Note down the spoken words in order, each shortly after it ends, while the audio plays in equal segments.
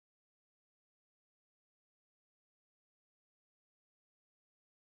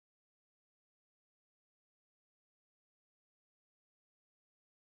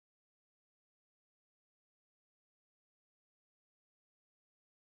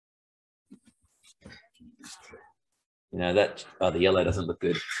You know that, oh, the yellow doesn't look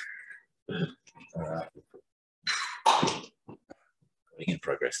good. All right. In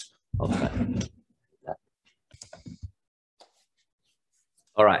progress. All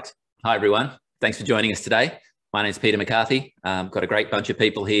right. Hi, everyone. Thanks for joining us today. My name is Peter McCarthy. Got a great bunch of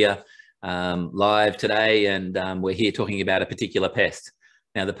people here live today, and we're here talking about a particular pest.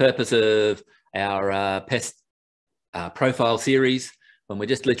 Now, the purpose of our pest profile series, when we're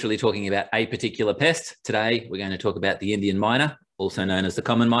just literally talking about a particular pest, today we're going to talk about the Indian myna, also known as the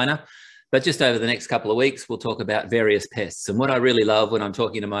common myna. But just over the next couple of weeks, we'll talk about various pests. And what I really love when I'm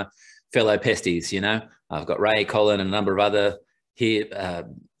talking to my fellow pesties, you know, I've got Ray, Colin, and a number of other here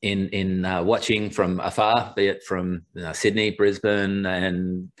in watching from afar, be it from Sydney, Brisbane,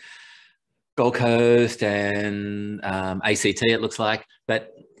 and Gold Coast, and ACT, it looks like.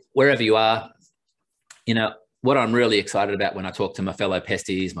 But wherever you are, you know, what I'm really excited about when I talk to my fellow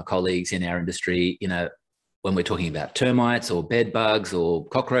pesties, my colleagues in our industry, you know, when we're talking about termites or bed bugs or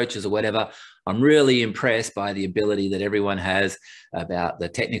cockroaches or whatever, I'm really impressed by the ability that everyone has about the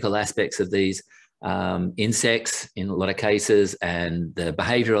technical aspects of these insects in a lot of cases, and the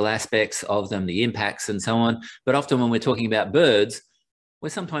behavioral aspects of them, the impacts and so on. But often when we're talking about birds, we're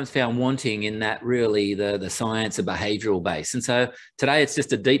sometimes found wanting in that really the science of behavioral base. And so today it's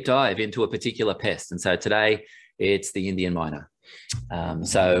just a deep dive into a particular pest. And so today it's the Indian myna.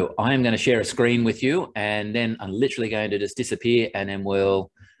 So I am going to share a screen with you, and then I'm literally going to just disappear, and then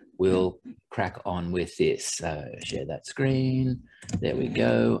we'll crack on with this. So share that screen. There we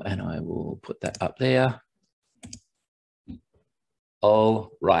go. And I will put that up there.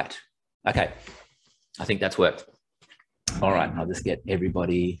 All right. Okay. I think that's worked. All right. I'll just get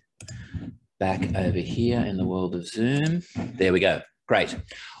everybody back over here in the world of Zoom. There we go. Great.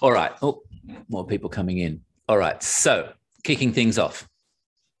 All right. Oh, more people coming in. All right. So kicking things off.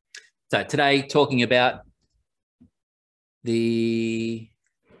 So today, talking about the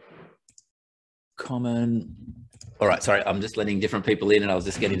common, all right, sorry, I'm just letting different people in and I was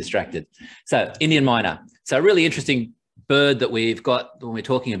just getting distracted. So Indian myna. So a really interesting bird that we've got when we're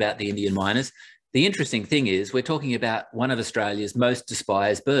talking about the Indian mynas. The interesting thing is we're talking about one of Australia's most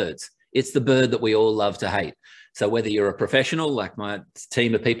despised birds. It's the bird that we all love to hate. So whether you're a professional, like my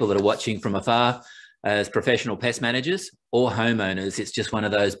team of people that are watching from afar, as professional pest managers or homeowners, it's just one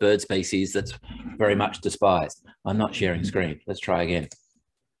of those bird species that's very much despised. I'm not sharing screen. Let's try again.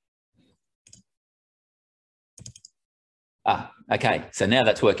 Okay, so now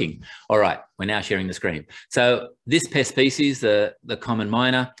that's working. All right, we're now sharing the screen. So this pest species, the common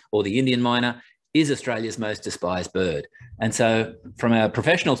myna or the Indian myna, is Australia's most despised bird. And so from a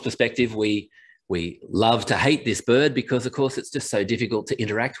professional's perspective, we love to hate this bird because, of course, it's just so difficult to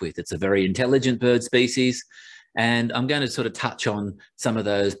interact with. It's a very intelligent bird species. And I'm going to sort of touch on some of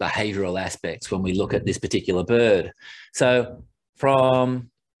those behavioral aspects when we look at this particular bird. So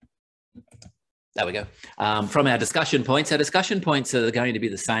there we go. From our discussion points are going to be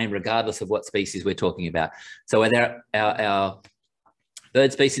the same regardless of what species we're talking about. So with our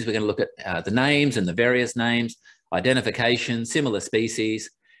bird species, we're going to look at the names and the various names, identification, similar species,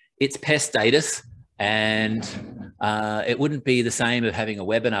 its pest status, and it wouldn't be the same of having a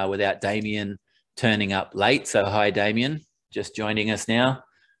webinar without Damien turning up late. So hi, Damien, just joining us now.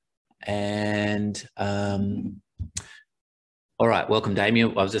 And all right, welcome,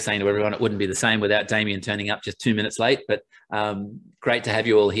 Damien. I was just saying to everyone, it wouldn't be the same without Damien turning up just 2 minutes late, but great to have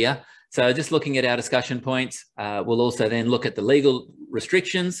you all here. So just looking at our discussion points, we'll also then look at the legal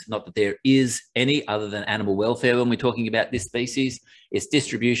restrictions, not that there is any other than animal welfare when we're talking about this species, its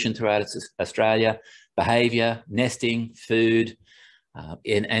distribution throughout Australia, behaviour, nesting, food,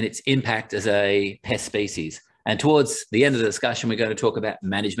 and its impact as a pest species. And towards the end of the discussion, we're going to talk about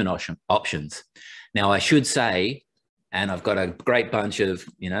management options. Now, I should say, and I've got a great bunch of,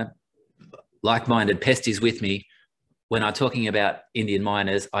 you know, like-minded pesties with me, when I'm talking about Indian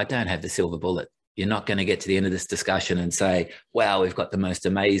mynas, I don't have the silver bullet. You're not going to get to the end of this discussion and say, wow, we've got the most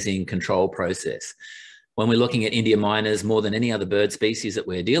amazing control process. When we're looking at Indian mynas, more than any other bird species that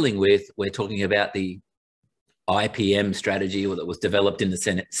we're dealing with, we're talking about the IPM strategy that was developed in the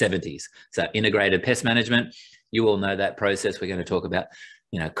 70s. So integrated pest management, you all know that process. We're going to talk about,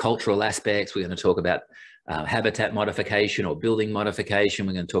 you know, cultural aspects. We're going to talk about habitat modification or building modification.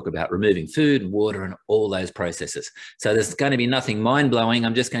 We're going to talk about removing food and water and all those processes. So there's going to be nothing mind-blowing.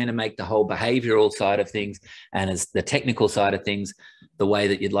 I'm just going to make the whole behavioural side of things and as the technical side of things the way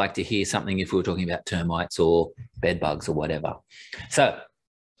that you'd like to hear something if we were talking about termites or bed bugs or whatever. So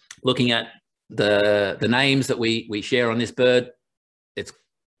looking at the names that we share on this bird, it's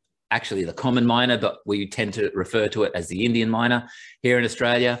actually the common myna, but we tend to refer to it as the Indian myna here in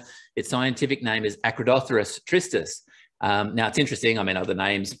Australia. Its scientific name is Acrodotherus tristis. Now, it's interesting. I mean, other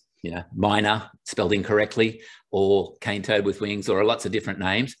names, you know, myna spelled incorrectly, or cane toad with wings, or lots of different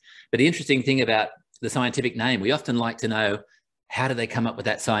names. But the interesting thing about the scientific name, we often like to know, how do they come up with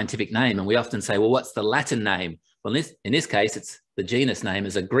that scientific name? And we often say, well, what's the Latin name? Well, in this case, it's the genus name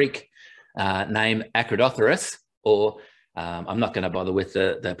is a Greek name, Acrodotherus, or I'm not going to bother with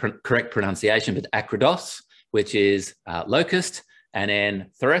the correct pronunciation, but Acrodos, which is locust, and then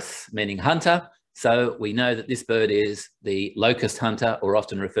Therus, meaning hunter. So we know that this bird is the locust hunter, or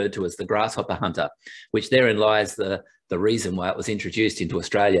often referred to as the grasshopper hunter, which therein lies the reason why it was introduced into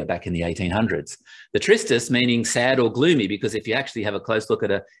Australia back in the 1800s. The tristis, meaning sad or gloomy, because if you actually have a close look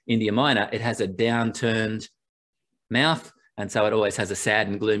at an Indian myna, it has a downturned mouth, and so it always has a sad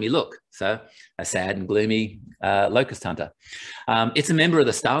and gloomy look. So a sad and gloomy locust hunter. It's a member of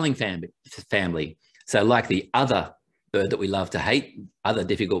the starling family. So like the other bird that we love to hate, other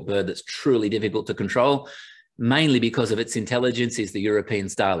difficult bird that's truly difficult to control, mainly because of its intelligence, is the European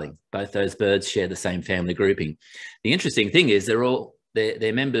starling. Both those birds share the same family grouping. The interesting thing is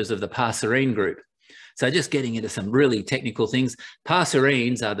they're members of the passerine group. So just getting into some really technical things,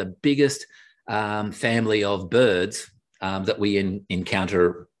 passerines are the biggest family of birds that we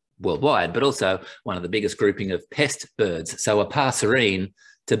encounter worldwide, but also one of the biggest grouping of pest birds. So a passerine,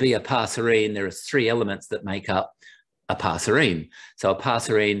 to be a passerine, there are 3 elements that make up a passerine. So a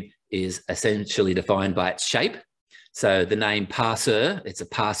passerine is essentially defined by its shape. So the name passer, it's a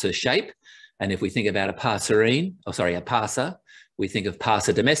passer shape. And if we think about a passerine, or sorry, a passer, we think of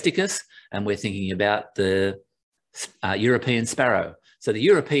Passer domesticus, and we're thinking about the European sparrow. So the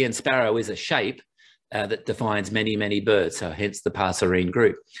European sparrow is a shape that defines many, many birds, so hence the passerine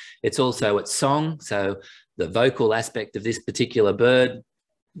group. It's also its song, so the vocal aspect of this particular bird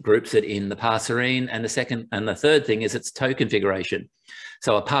groups it in the passerine, and the third thing is its toe configuration.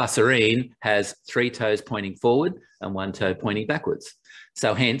 So a passerine has 3 toes pointing forward and 1 toe pointing backwards.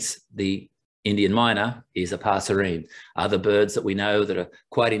 So hence the Indian myna is a passerine. Other birds that we know that are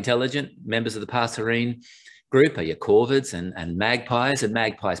quite intelligent, members of the passerine group, are your corvids and magpies, and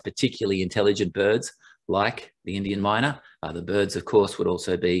magpies, particularly intelligent birds like the Indian myna. Other birds, of course, would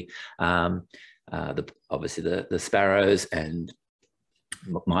also be obviously the sparrows and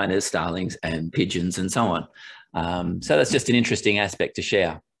mynas, starlings, and pigeons, and so on. So that's just an interesting aspect to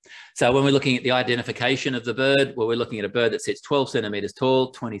share. So when we're looking at the identification of the bird, well, we're looking at a bird that sits 12 centimetres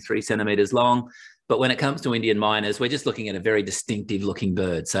tall, 23 centimetres long. But when it comes to Indian mynas, we're just looking at a very distinctive looking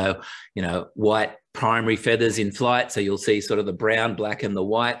bird. So, you know, white primary feathers in flight. So you'll see sort of the brown, black, and the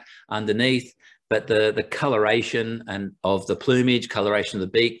white underneath. But the coloration and of the plumage, coloration of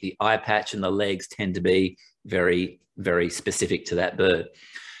the beak, the eye patch, and the legs tend to be very, very specific to that bird.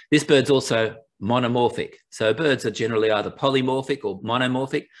 This bird's also monomorphic. So birds are generally either polymorphic or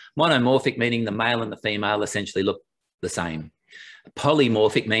monomorphic. Monomorphic meaning the male and the female essentially look the same.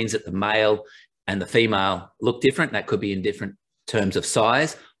 Polymorphic means that the male and the female look different. That could be in different terms of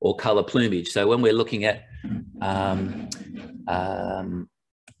size or color plumage. So when we're looking at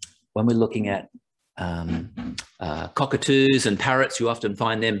cockatoos and parrots, you often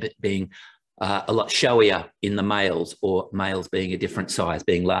find them being a lot showier in the males, or males being a different size,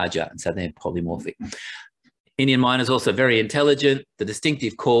 being larger, and so they're polymorphic. Indian myna is also very intelligent. The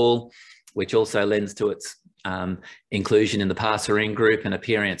distinctive call, which also lends to its inclusion in the passerine group, and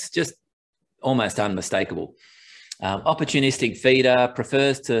appearance just almost unmistakable. Opportunistic feeder,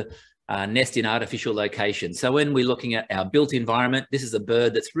 prefers to nest in artificial locations. So when we're looking at our built environment, this is a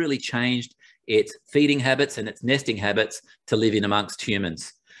bird that's really changed its feeding habits and its nesting habits to live in amongst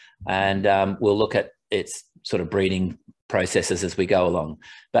humans. And we'll look at its sort of breeding processes as we go along.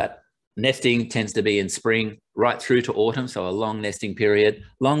 But nesting tends to be in spring right through to autumn, so a long nesting period,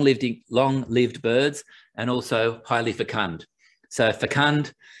 long-lived birds, and also highly fecund. So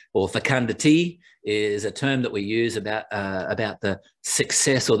fecund or fecundity is a term that we use about the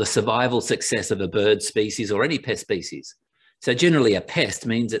success or the survival success of a bird species or any pest species. So generally a pest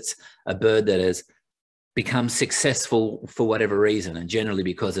means it's a bird that has become successful for whatever reason, and generally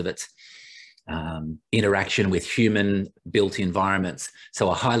because of its interaction with human built environments. So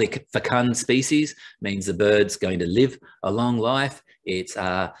a highly fecund species means the bird's going to live a long life. It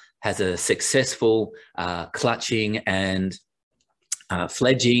has a successful clutching and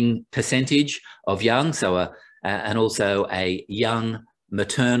fledging percentage of young, so and also a young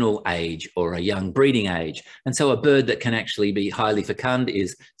maternal age or a young breeding age. And so a bird that can actually be highly fecund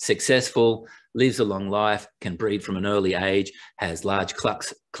is successful, lives a long life, can breed from an early age, has large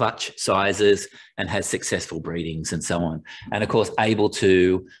clutch sizes, and has successful breedings and so on. And of course, able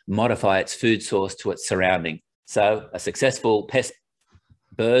to modify its food source to its surrounding. So a successful pest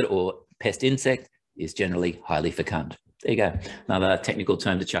bird or pest insect is generally highly fecund. There you go, another technical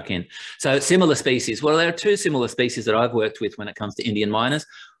term to chuck in. So similar species. Well, there are two similar species that I've worked with when it comes to Indian Mynas.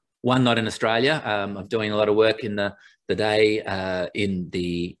 One not in Australia. I'm doing a lot of work in the day in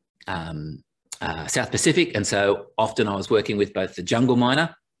the South Pacific. And so often I was working with both the jungle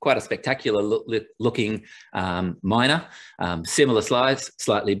myna, quite a spectacular looking myna, similar size,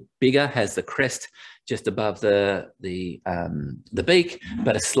 slightly bigger, has the crest just above the beak,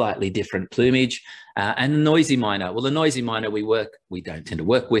 but a slightly different plumage. And noisy myna. Well, the noisy myna we don't tend to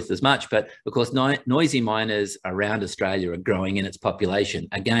work with as much, but of course, noisy mynas around Australia are growing in its population.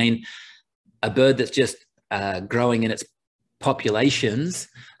 Again, a bird that's just growing in its populations,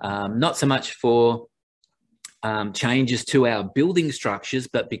 not so much for changes to our building structures,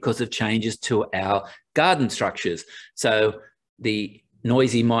 but because of changes to our garden structures. So the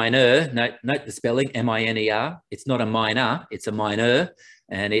noisy myna, note the spelling, M-I-N-E-R. It's not a myna, it's a myna,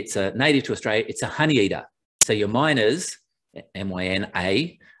 and it's a native to Australia. It's a honey eater. So your mynas,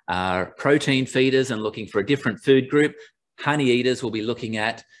 M-Y-N-A, are protein feeders and looking for a different food group. Honey eaters will be looking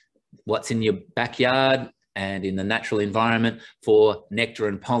at what's in your backyard and in the natural environment for nectar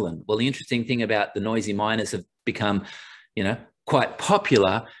and pollen. Well, the interesting thing about the noisy mynas have become, quite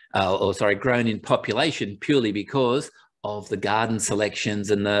popular, grown in population purely because of the garden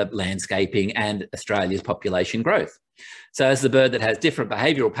selections and the landscaping and Australia's population growth. So as the bird that has different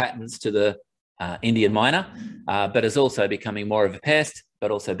behavioural patterns to the Indian myna, but is also becoming more of a pest,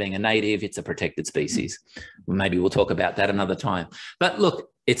 but also being a native, it's a protected species. Maybe we'll talk about that another time. But look,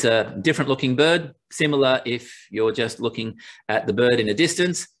 it's a different looking bird, similar if you're just looking at the bird in a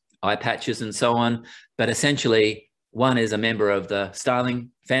distance, eye patches and so on, but essentially one is a member of the starling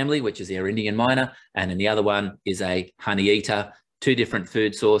family, which is the Indian myna, and then the other one is a honey eater, two different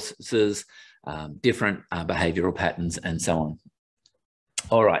food sources, different behavioural patterns and so on.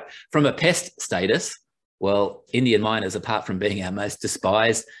 All right, from a pest status, well, Indian mynas, apart from being our most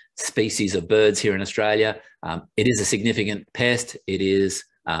despised species of birds here in Australia, it is a significant pest. It is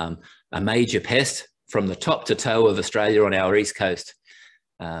a major pest from the top to toe of Australia on our east coast.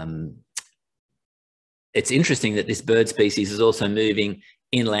 It's interesting that this bird species is also moving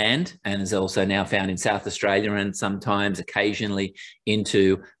inland and is also now found in South Australia and sometimes occasionally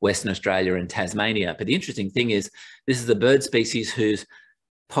into Western Australia and Tasmania. But the interesting thing is this is a bird species whose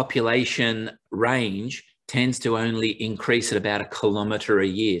population range tends to only increase at about 1 kilometre a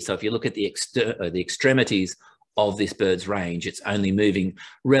year. So if you look at the extremities of this bird's range, it's only moving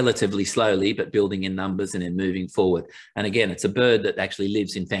relatively slowly, but building in numbers and then moving forward. And again, it's a bird that actually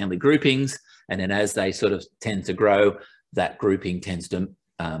lives in family groupings. And then as they sort of tend to grow, that grouping tends to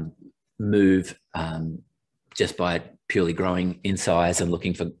move just by purely growing in size and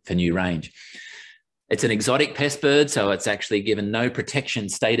looking for new range. It's an exotic pest bird, so it's actually given no protection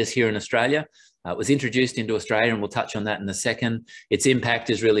status here in Australia. It was introduced into Australia, and we'll touch on that in a second. Its impact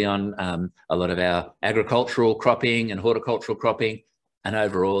is really on a lot of our agricultural cropping and horticultural cropping. And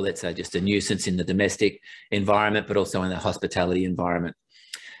overall, it's just a nuisance in the domestic environment, but also in the hospitality environment.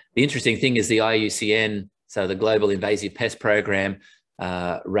 The interesting thing is the IUCN, so the Global Invasive Pest Program,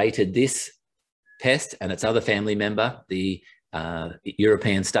 rated this pest and its other family member, the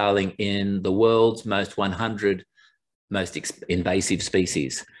European starling, in the world's 100 most invasive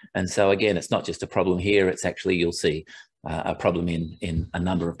species. And so again, it's not just a problem here, it's actually, you'll see, a problem in a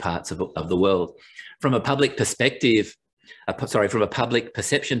number of parts of the world. From a public perspective, from a public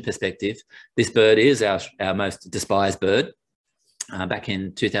perception perspective, this bird is our most despised bird. Back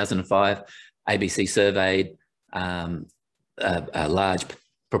in 2005, ABC surveyed a large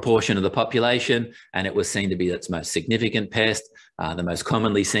proportion of the population, and it was seen to be its most significant pest, the most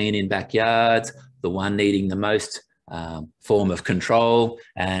commonly seen in backyards, the one needing the most form of control,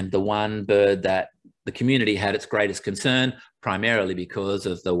 and the one bird that the community had its greatest concern, primarily because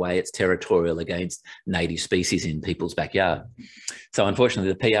of the way it's territorial against native species in people's backyard. So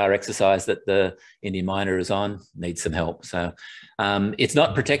unfortunately, the PR exercise that the Indian myna is on needs some help. So it's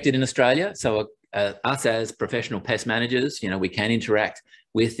not protected in Australia. So us as professional pest managers, we can interact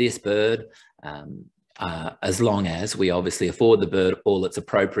with this bird as long as we obviously afford the bird all its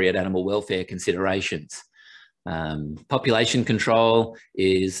appropriate animal welfare considerations. Population control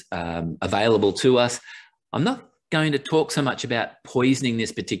is available to us. I'm not going to talk so much about poisoning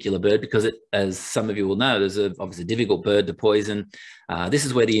this particular bird because it, as some of you will know, there's obviously a difficult bird to poison. This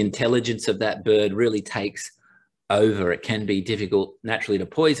is where the intelligence of that bird really takes over. It can be difficult naturally to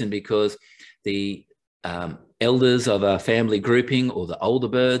poison because the elders of a family grouping or the older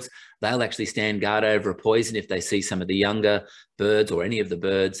birds, they'll actually stand guard over a poison if they see some of the younger birds or any of the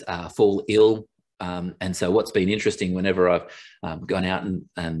birds fall ill. And so what's been interesting whenever I've gone out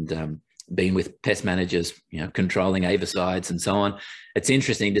and been with pest managers, controlling avicides and so on, it's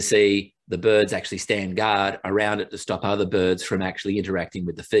interesting to see the birds actually stand guard around it to stop other birds from actually interacting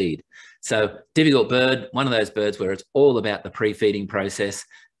with the feed. So difficult bird, one of those birds where it's all about the pre-feeding process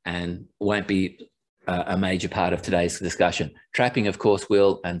and won't be a major part of today's discussion. Trapping, of course,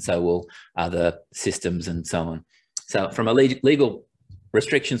 will, and so will other systems and so on. So from a legal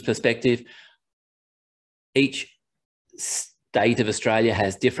restrictions perspective, each state of Australia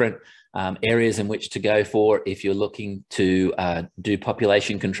has different areas in which to go for if you're looking to do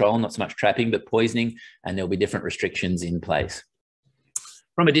population control, not so much trapping, but poisoning, and there'll be different restrictions in place.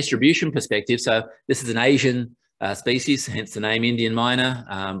 From a distribution perspective, so this is an Asian species, hence the name Indian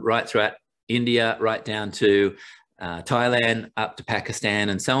Myna, right throughout India, right down to Thailand, up to Pakistan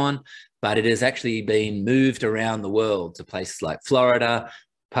and so on. But it has actually been moved around the world to places like Florida,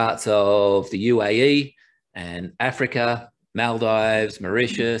 parts of the UAE and Africa, Maldives,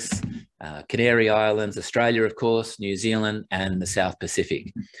 Mauritius, Canary Islands, Australia, of course, New Zealand, and the South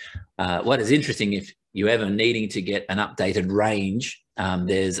Pacific. What is interesting, if you ever needing to get an updated range,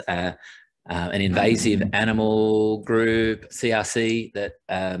 there's an invasive animal group, CRC, that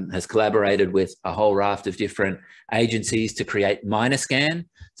has collaborated with a whole raft of different agencies to create MynaScan.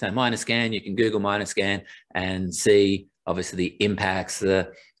 So MynaScan, you can Google MynaScan and see obviously the impacts,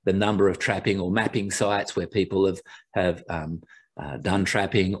 the number of trapping or mapping sites where people have done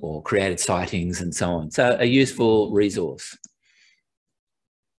trapping or created sightings and so on. So a useful resource.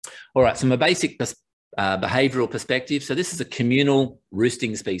 All right, so from a basic behavioural perspective, so this is a communal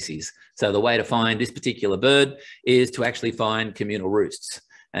roosting species. So the way to find this particular bird is to actually find communal roosts.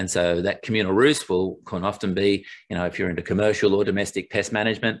 And so that communal roost can often be, if you're into commercial or domestic pest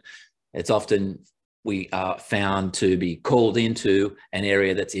management, it's often we are found to be called into an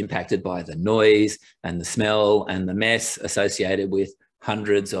area that's impacted by the noise and the smell and the mess associated with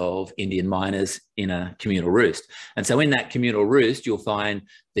hundreds of Indian Mynas in a communal roost. And so in that communal roost, you'll find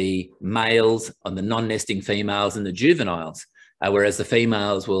the males and the non-nesting females and the juveniles, whereas the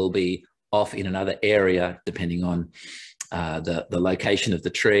females will be off in another area depending on the location of the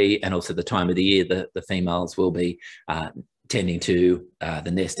tree and also the time of the year. The females will be tending to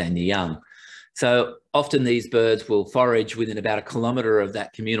the nest and the young. So often these birds will forage within about 1 kilometre of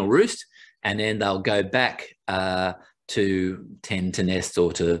that communal roost, and then they'll go back to tend to nest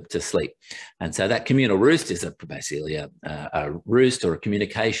or to sleep. And so that communal roost is basically a roost or a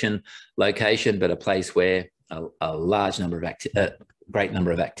communication location, but a place where a large number of great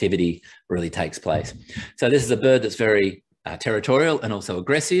number of activity really takes place. So this is a bird that's very territorial and also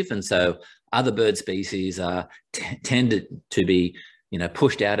aggressive, and so other bird species are tended to be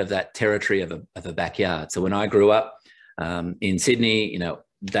pushed out of that territory of a backyard. So when I grew up in Sydney,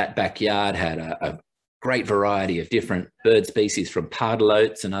 that backyard had a great variety of different bird species, from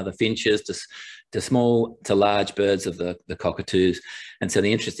pardalotes and other finches to small to large birds of the cockatoos. And so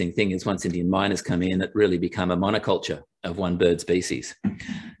the interesting thing is, once Indian Mynas come in, it really become a monoculture of one bird species.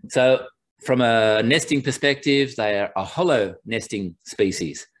 So from a nesting perspective, they are a hollow nesting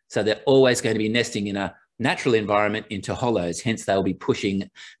species. So they're always going to be nesting in a natural environment into hollows, hence they'll be pushing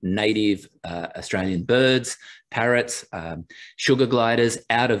native Australian birds, parrots, sugar gliders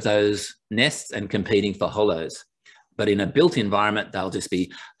out of those nests and competing for hollows. But in a built environment, they'll just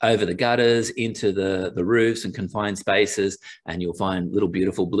be over the gutters, into the roofs and confined spaces, and you'll find little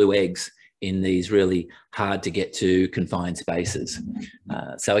beautiful blue eggs in these really hard to get to confined spaces.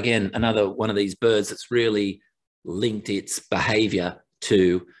 So again, another one of these birds that's really linked its behaviour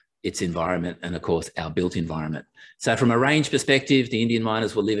to its environment and, of course, our built environment. So from a range perspective, the Indian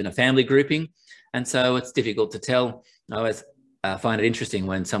Mynas will live in a family grouping, and so it's difficult to tell. I always find it interesting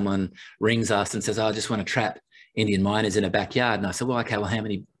when someone rings us and says, I just want to trap Indian Mynas in a backyard. And I said, well, okay, well, how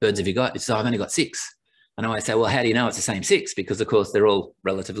many birds have you got? He says, I've only got 6. And I say, well, how do you know it's the same 6? Because, of course, they're all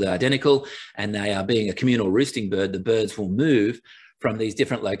relatively identical, and they are being a communal roosting bird. The birds will move from these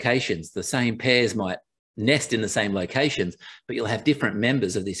different locations. The same pairs might nest in the same locations, but you'll have different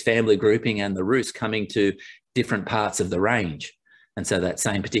members of this family grouping and the roost coming to different parts of the range. And so that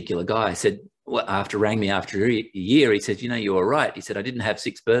same particular guy said, well, rang me after a year, he said, you were right. He said, I didn't have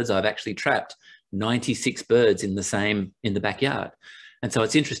 6 birds. I've actually trapped 96 birds in the backyard. And so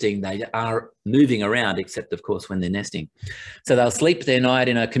it's interesting, they are moving around, except of course when they're nesting. So they'll sleep their night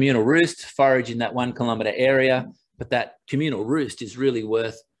in a communal roost, forage in that 1 kilometre area, but that communal roost is really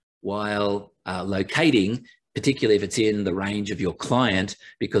worthwhile locating, particularly if it's in the range of your client,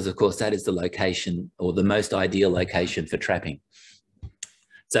 because of course that is the location or the most ideal location for trapping.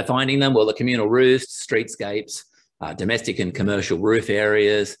 So finding them, well, the communal roosts, streetscapes, domestic and commercial roof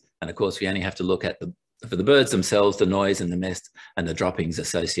areas, and of course we only have to look at for the birds themselves, the noise and the mess and the droppings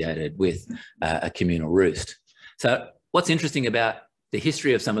associated with a communal roost. So what's interesting about the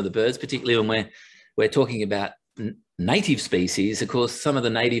history of some of the birds, particularly when we're talking about native species, of course, some of the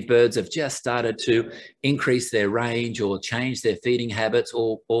native birds have just started to increase their range or change their feeding habits,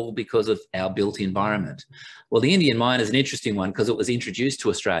 all because of our built environment. Well, the Indian myna is an interesting one because it was introduced to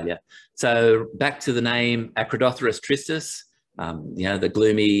Australia. So back to the name Acrodothrus tristis, you know, the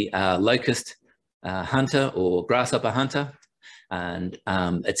gloomy locust hunter or grasshopper hunter. And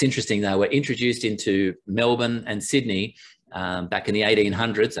it's interesting, they were introduced into Melbourne and Sydney back in the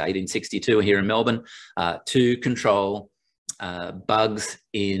 1800s, 1862 here in Melbourne, to control bugs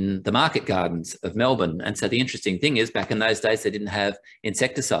in the market gardens of Melbourne. And so the interesting thing is, back in those days, they didn't have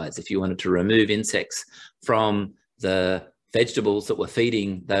insecticides. If you wanted to remove insects from the vegetables that were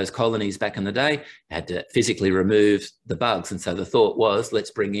feeding those colonies back in the day, you had to physically remove the bugs. And so the thought was,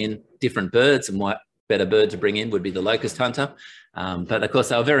 let's bring in different birds, and what better bird to bring in would be the locust hunter. But of course,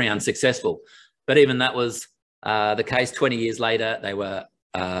 they were very unsuccessful. But even that was the case. 20 years later, they were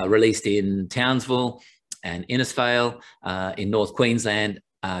released in Townsville and Innisfail in North Queensland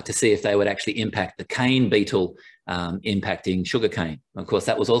to see if they would actually impact the cane beetle impacting sugarcane. Of course,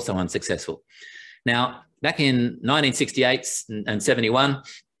 that was also unsuccessful. Now, back in 1968 and 71,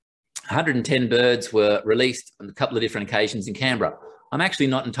 110 birds were released on a couple of different occasions in Canberra. I'm actually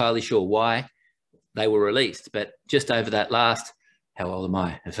not entirely sure why they were released, but just over that last, how old am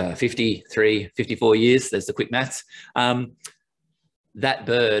I? 54 years, there's the quick maths. That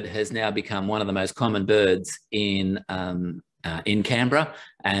bird has now become one of the most common birds in Canberra.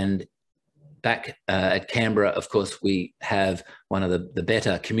 And back at Canberra, of course, we have one of the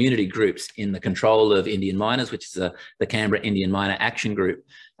better community groups in the control of Indian Mynas, which is the Canberra Indian Myna Action Group.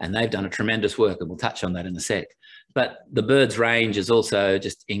 And they've done a tremendous work, and we'll touch on that in a sec. But the bird's range has also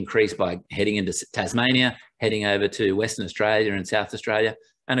just increased by heading into Tasmania, heading over to Western Australia and South Australia.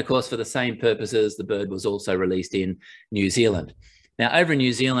 And of course, for the same purposes, the bird was also released in New Zealand. Now, over in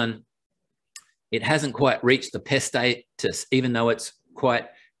New Zealand, it hasn't quite reached the pest status, even though it's quite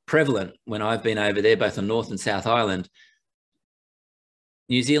prevalent when I've been over there, both on North and South Island.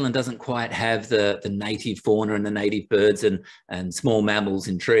 New Zealand doesn't quite have the native fauna and the native birds and small mammals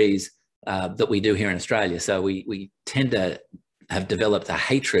in trees that we do here in Australia. So we tend to have developed a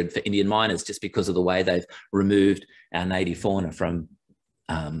hatred for Indian Mynas just because of the way they've removed our native fauna from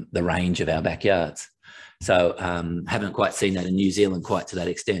the range of our backyards. So haven't quite seen that in New Zealand quite to that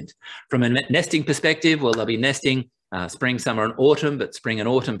extent. From a nesting perspective, well, they'll be nesting spring, summer and autumn, but spring and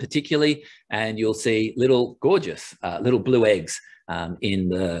autumn particularly, and you'll see little gorgeous little blue eggs in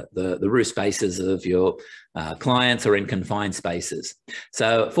the roost spaces of your clients or in confined spaces.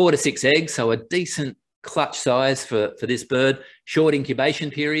 So 4 to 6 eggs, so a decent clutch size for this bird, short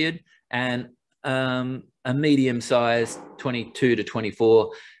incubation period, and a medium-sized 22 to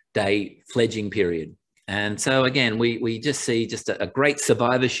 24 day fledging period. And so again, we just see just a great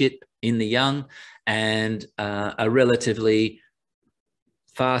survivorship in the young and a relatively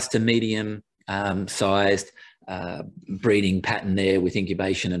fast to medium sized breeding pattern there with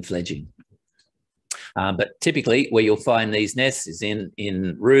incubation and fledging. But typically where you'll find these nests is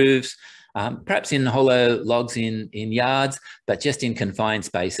in roofs, perhaps in hollow logs in yards, but just in confined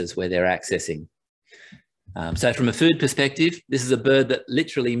spaces where they're accessing. So from a food perspective, this is a bird that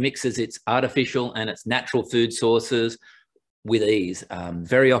literally mixes its artificial and its natural food sources with ease.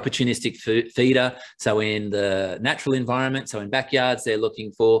 Very opportunistic feeder. So in the natural environment, so in backyards, they're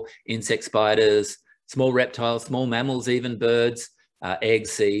looking for insect spiders, small reptiles, small mammals, even birds,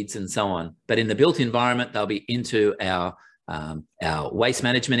 eggs, seeds, and so on. But in the built environment, they'll be into our waste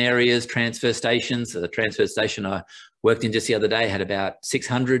management areas, transfer stations. So the transfer station I worked in just the other day had about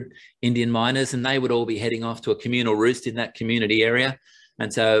 600 Indian Mynas, and they would all be heading off to a communal roost in that community area.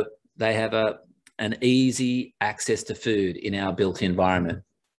 And so they have an easy access to food in our built environment.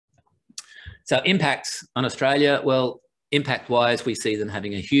 So impacts on Australia, well, impact-wise, we see them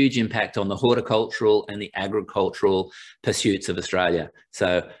having a huge impact on the horticultural and the agricultural pursuits of Australia.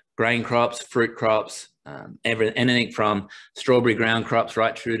 So grain crops, fruit crops, anything from strawberry ground crops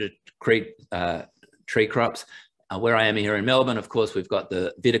right through to tree crops, where I am here in Melbourne, of course, we've got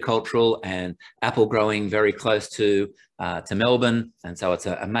the viticultural and apple growing very close to Melbourne. And so it's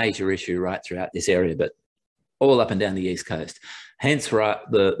a major issue right throughout this area, but all up and down the East Coast. Hence,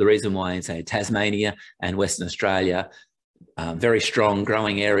 the reason why in, say, Tasmania and Western Australia, very strong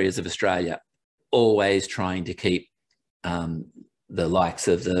growing areas of Australia, always trying to keep the likes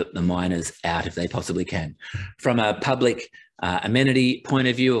of the miners out if they possibly can. From a public amenity point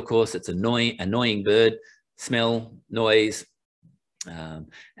of view, of course, it's annoying bird, smell, noise,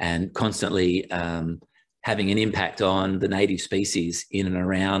 and constantly having an impact on the native species in and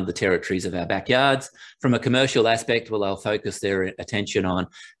around the territories of our backyards. From a commercial aspect, well, they'll focus their attention on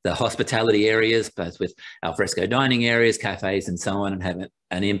the hospitality areas, both with alfresco dining areas, cafes, and so on, and have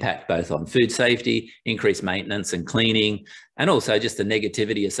an impact both on food safety, increased maintenance and cleaning, and also just the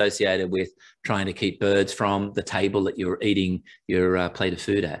negativity associated with trying to keep birds from the table that you're eating your plate of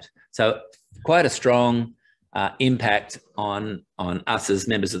food at. So quite a strong impact on us as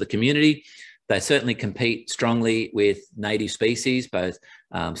members of the community. They certainly compete strongly with native species, both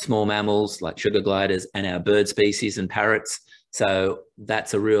small mammals like sugar gliders and our bird species and parrots. So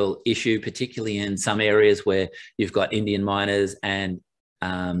that's a real issue, particularly in some areas where you've got Indian Mynas and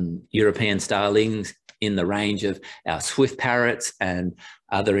European starlings in the range of our swift parrots and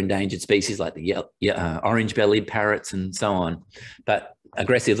other endangered species like the orange-bellied parrots and so on, but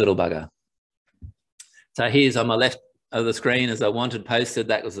aggressive little bugger. So here's on my left of the screen as I wanted posted.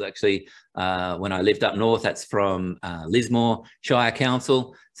 That was actually when I lived up north. That's from Lismore Shire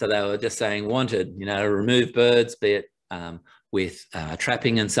Council. So they were just saying wanted, you know, remove birds, be it with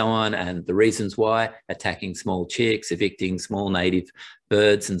trapping and so on, and the reasons why: attacking small chicks, evicting small native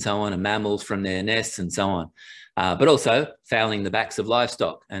birds and so on, and mammals from their nests and so on. But also fouling the backs of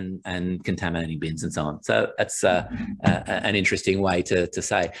livestock and contaminating bins and so on. So that's an interesting way to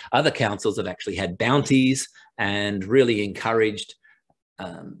say. Other councils have actually had bounties and really encouraged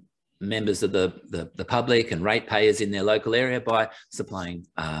members of the public and ratepayers in their local area by supplying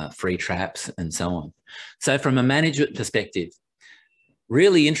free traps and so on. So from a management perspective,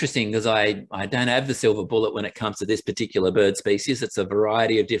 really interesting, because I don't have the silver bullet when it comes to this particular bird species. It's a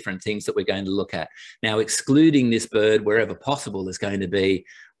variety of different things that we're going to look at. Now, excluding this bird wherever possible is going to be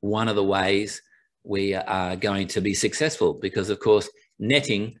one of the ways we are going to be successful, because, of course,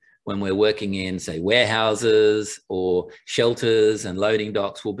 netting, when we're working in, say, warehouses or shelters and loading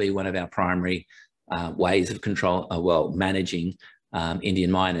docks, will be one of our primary ways of managing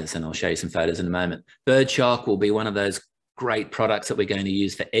Indian Mynas, and I'll show you some photos in a moment. Bird shock will be one of those great products that we're going to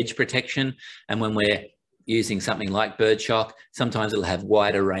use for edge protection. And when we're using something like bird shock, sometimes it'll have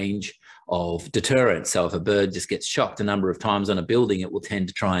wider range of deterrence. So if a bird just gets shocked a number of times on a building, it will tend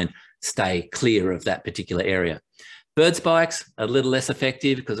to try and stay clear of that particular area. Bird spikes are a little less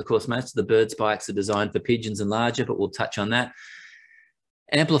effective because, of course, most of the bird spikes are designed for pigeons and larger, but we'll touch on that.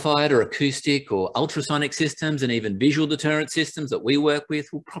 Amplified or acoustic or ultrasonic systems and even visual deterrent systems that we work with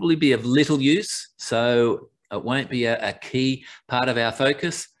will probably be of little use. So it won't be a key part of our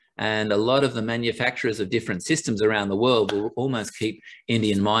focus. And a lot of the manufacturers of different systems around the world will almost keep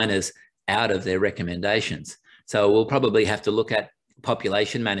Indian Mynas out of their recommendations. So we'll probably have to look at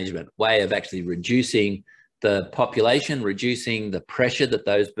population management, way of actually reducing the population, reducing the pressure that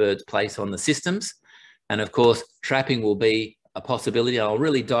those birds place on the systems. And of course, trapping will be a possibility. I'll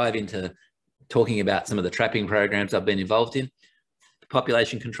really dive into talking about some of the trapping programs I've been involved in.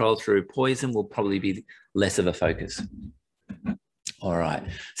 Population control through poison will probably be less of a focus. All right,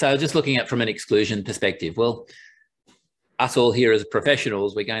 so just looking at from an exclusion perspective, well, us all here as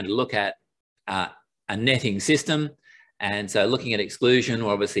professionals, we're going to look at a netting system. And so looking at exclusion,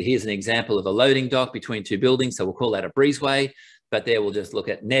 well, obviously here's an example of a loading dock between two buildings, so we'll call that a breezeway, but there we'll just look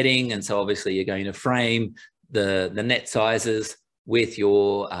at netting. And so obviously you're going to frame the net sizes with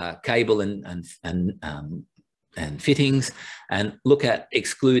your cable and fittings, and look at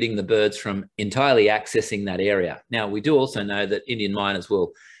excluding the birds from entirely accessing that area. Now, we do also know that Indian Mynas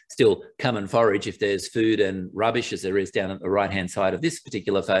will still come and forage if there's food and rubbish, as there is down at the right-hand side of this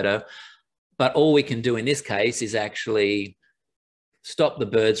particular photo. But all we can do in this case is actually stop the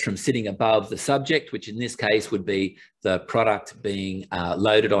birds from sitting above the subject, which in this case would be the product being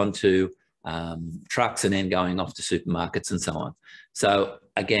loaded onto trucks and then going off to supermarkets and so on. So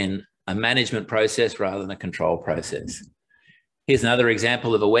again, a management process rather than a control process. Here's another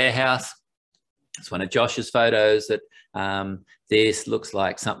example of a warehouse. It's one of Josh's photos that this looks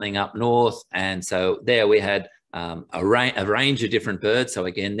like something up north. And so there we had a range of different birds. So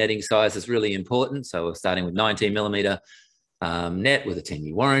again, netting size is really important. So we're starting with 19mm net with a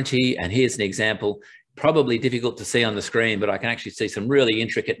 10-year warranty. And here's an example, probably difficult to see on the screen, but I can actually see some really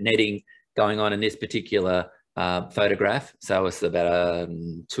intricate netting going on in this particular photograph. So it's about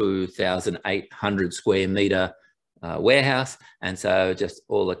a 2,800 square metre warehouse. And so just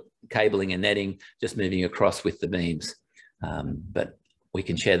all the cabling and netting just moving across with the beams. But we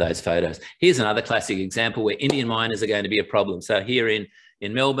can share those photos. Here's another classic example where Indian miners are going to be a problem. So here in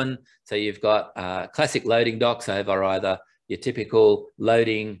Melbourne, so you've got classic loading docks over either your typical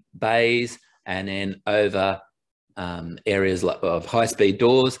loading bays and then over areas of high-speed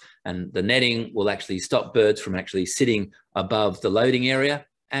doors, and the netting will actually stop birds from actually sitting above the loading area.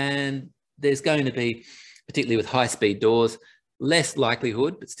 And there's going to be, particularly with high-speed doors, less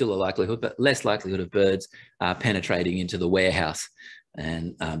likelihood, but still a likelihood, but less likelihood of birds penetrating into the warehouse,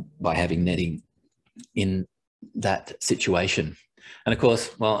 and by having netting in that situation. And of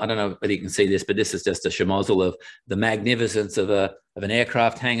course, well, I don't know whether you can see this, but this is just a schmozzle of the magnificence of an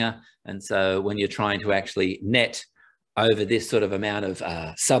aircraft hangar. And so when you're trying to actually net over this sort of amount of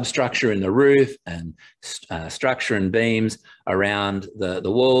substructure in the roof and structure and beams around the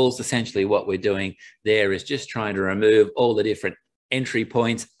walls, essentially what we're doing there is just trying to remove all the different entry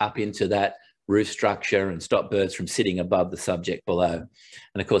points up into that roof structure and stop birds from sitting above the subject below.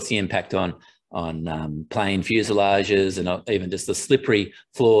 And of course, the impact on plane fuselages and even just the slippery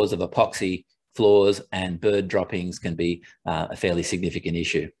floors of epoxy floors and bird droppings can be a fairly significant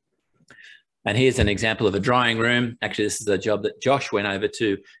issue. And here's an example of a drying room. Actually, this is a job that Josh went over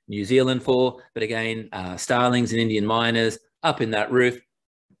to New Zealand for, but again, starlings and Indian miners up in that roof,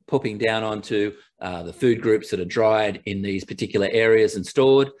 popping down onto the food groups that are dried in these particular areas and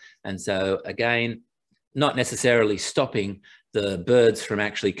stored. And so again, not necessarily stopping the birds from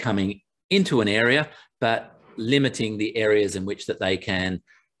actually coming into an area, but limiting the areas in which that they can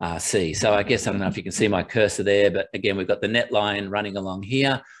see. So I guess, I don't know if you can see my cursor there, but again, we've got the net line running along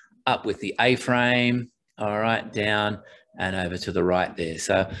here, up with the A-frame, all right, down and over to the right there.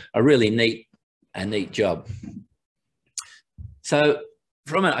 So a really neat job. So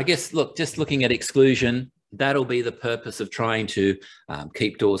from it, I guess, look, just looking at exclusion, that'll be the purpose of trying to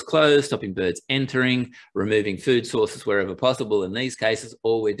keep doors closed, stopping birds entering, removing food sources wherever possible. In these cases,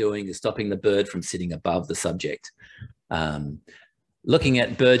 all we're doing is stopping the bird from sitting above the subject. Looking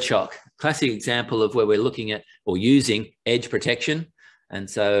at bird shock, classic example of where we're looking at or using edge protection. And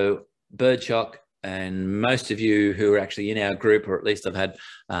so bird shock, and most of you who are actually in our group, or at least I've had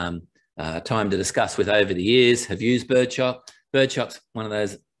time to discuss with over the years, have used bird shock. Bird shock's one of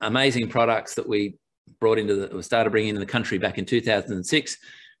those amazing products that we started bringing into the country back in 2006.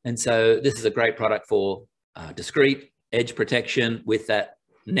 And so this is a great product for discrete edge protection with that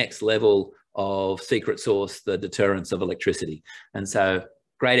next level of secret source, the deterrence of electricity. And so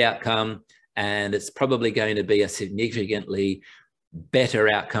great outcome, and it's probably going to be a significantly better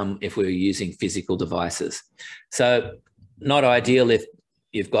outcome if we were using physical devices. So not ideal if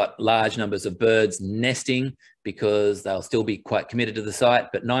you've got large numbers of birds nesting, because they'll still be quite committed to the site,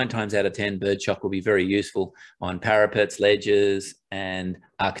 but 9 times out of 10, bird shock will be very useful on parapets, ledges, and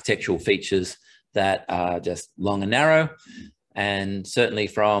architectural features that are just long and narrow. And certainly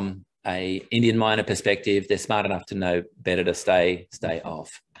from an Indian miner perspective, they're smart enough to know better to stay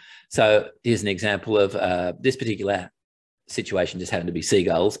off. So here's an example of this particular situation just happened to be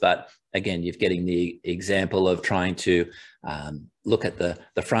seagulls, but again, you're getting the example of trying to look at the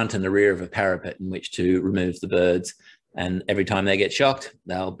front and the rear of a parapet in which to remove the birds. And every time they get shocked,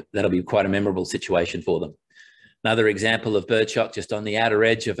 that'll be quite a memorable situation for them. Another example of bird shock just on the outer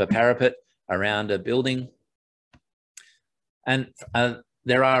edge of a parapet around a building. And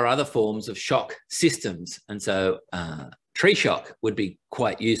there are other forms of shock systems. And so tree shock would be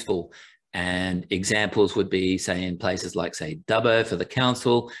quite useful. And examples would be, say, in places like, say, Dubbo for the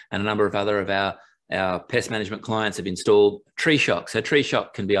council, and a number of other of our pest management clients have installed tree shock. So tree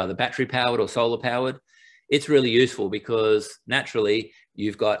shock can be either battery powered or solar powered. It's really useful because naturally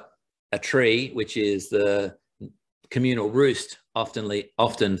you've got a tree, which is the communal roost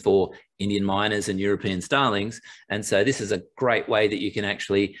often for Indian miners and European starlings. And so this is a great way that you can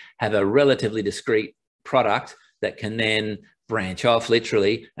actually have a relatively discrete product that can then branch off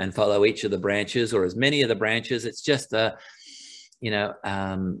literally and follow each of the branches, or as many of the branches. It's just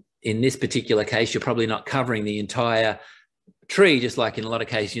in this particular case, you're probably not covering the entire tree, just like in a lot of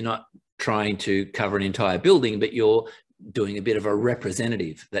cases, you're not trying to cover an entire building, but you're doing a bit of a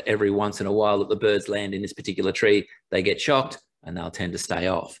representative that every once in a while that the birds land in this particular tree, they get shocked and they'll tend to stay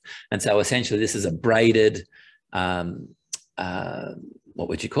off. And so essentially this is a braided, what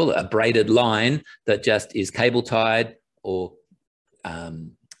would you call it? A braided line that just is cable tied or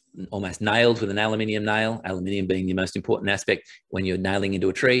almost nailed with an aluminium nail, aluminium being the most important aspect when you're nailing into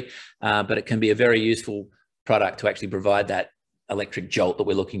a tree. But it can be a very useful product to actually provide that electric jolt that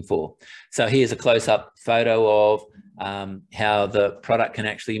we're looking for. So here's a close-up photo of how the product can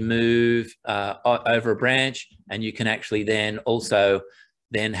actually move over a branch, and you can actually then also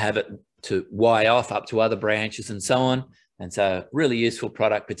have it to Y off up to other branches and so on. And so really useful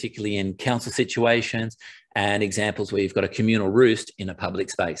product, particularly in council situations and examples where you've got a communal roost in a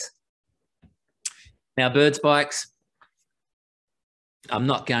public space. Now, bird spikes, I'm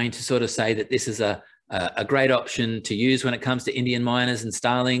not going to sort of say that this is a great option to use when it comes to Indian mynas and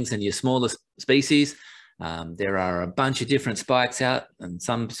starlings and your smaller species. There are a bunch of different spikes out, and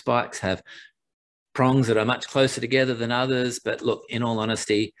some spikes have prongs that are much closer together than others. But look, in all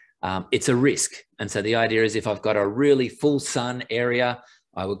honesty, it's a risk. And so the idea is if I've got a really full sun area,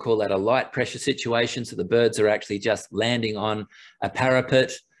 I would call that a light pressure situation. So the birds are actually just landing on a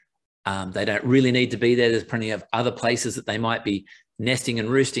parapet. They don't really need to be there. There's plenty of other places that they might be nesting and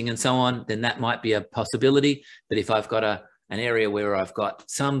roosting and so on, then that might be a possibility. But if I've got an area where I've got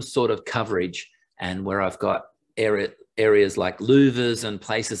some sort of coverage and where I've got areas like louvers and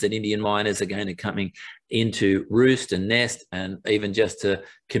places that Indian mynas are going to coming into roost and nest and even just to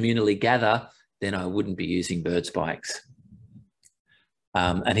communally gather, then I wouldn't be using bird spikes.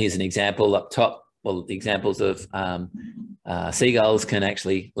 And here's an example up top. Well, the examples of seagulls can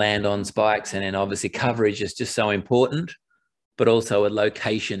actually land on spikes, and then obviously coverage is just so important, but also a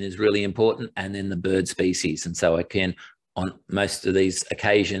location is really important, and then the bird species. And so again, on most of these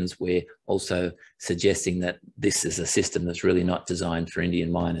occasions, we're also suggesting that this is a system that's really not designed for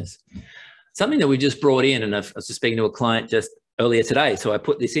Indian mynas. Something that we just brought in, and I was just speaking to a client just earlier today, so I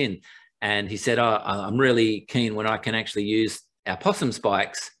put this in, and he said, oh, I'm really keen when I can actually use our possum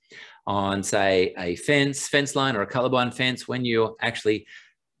spikes on, say, a fence line or a colourblind fence, when you're actually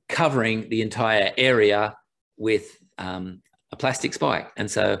covering the entire area with a plastic spike. And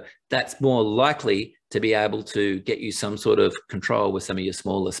so that's more likely to be able to get you some sort of control with some of your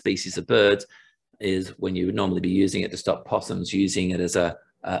smaller species of birds, is when you would normally be using it to stop possums using it as a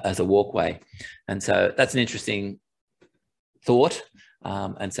walkway. And so that's an interesting thought.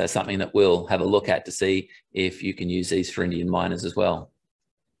 And so something that we'll have a look at to see if you can use these for Indian mynas as well.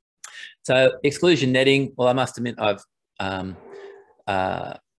 So exclusion netting, well, I must admit,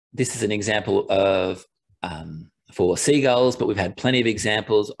 this is an example of for seagulls, but we've had plenty of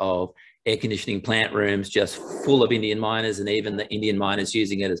examples of air conditioning plant rooms just full of Indian mynas, and even the Indian mynas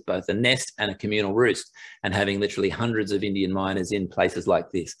using it as both a nest and a communal roost, and having literally hundreds of Indian mynas in places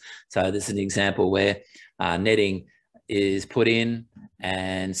like this. So this is an example where netting is put in,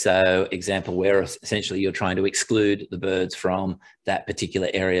 and so example where essentially you're trying to exclude the birds from that particular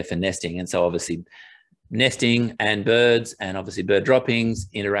area for nesting. And so obviously nesting and birds, and obviously bird droppings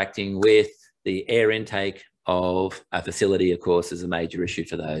interacting with the air intake of a facility, of course, is a major issue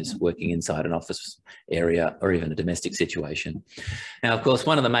for those working inside an office area or even a domestic situation. Now, of course,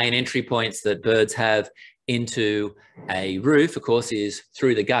 one of the main entry points that birds have into a roof, of course, is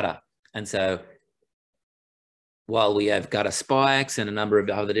through the gutter. And so while we have gutter spikes and a number of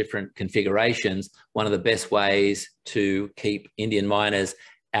other different configurations, one of the best ways to keep Indian mynas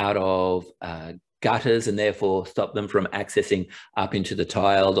out of gutters and therefore stop them from accessing up into the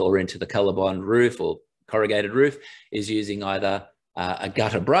tiled or into the colourblind roof or corrugated roof is using either a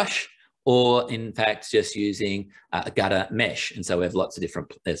gutter brush or in fact just using a gutter mesh. And so we have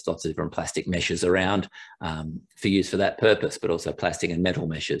there's lots of different plastic meshes around for use for that purpose, but also plastic and metal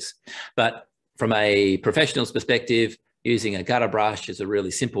meshes. But from a professional's perspective, using a gutter brush is a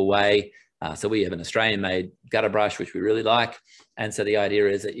really simple way. So we have an Australian-made gutter brush, which we really like. And so the idea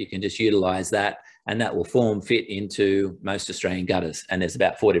is that you can just utilise that, and that will fit into most Australian gutters. And there's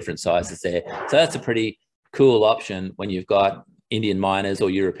about 4 different sizes there. So that's a pretty cool option when you've got Indian mynas or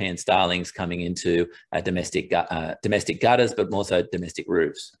European starlings coming into domestic gutters, but also domestic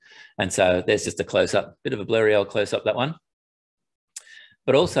roofs. And so there's just a close-up, bit of a blurry old close-up, that one.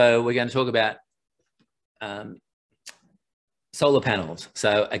 But also we're going to talk about solar panels.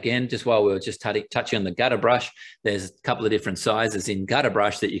 So again, just while we were just touching on the gutter brush, there's a couple of different sizes in gutter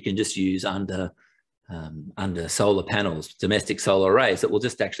brush that you can just use under solar panels, domestic solar arrays that will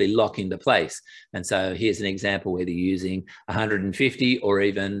just actually lock into place. And so here's an example where they're using 150 or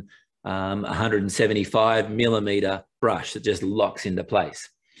even 175 millimeter brush that just locks into place.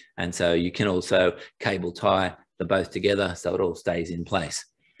 And so you can also cable tie the both together so it all stays in place.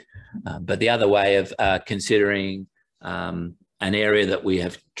 But the other way of considering an area that we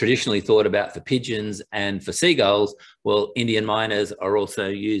have traditionally thought about for pigeons and for seagulls, well, Indian mynas are also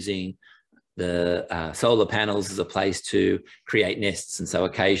using the solar panels as a place to create nests. And so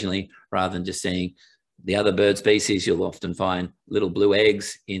occasionally, rather than just seeing the other bird species, you'll often find little blue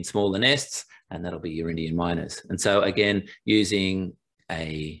eggs in smaller nests. and that'll be your Indian Mynas. And so again, using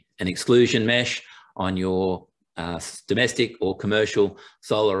an exclusion mesh on your domestic or commercial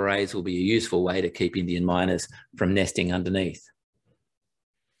solar arrays will be a useful way to keep Indian Mynas from nesting underneath.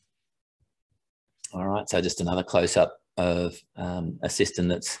 All right, so just another close-up of a system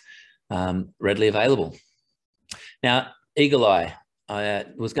that's readily available. Now, Eagle Eye, I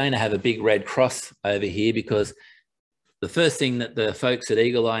was going to have a big red cross over here because the first thing that the folks at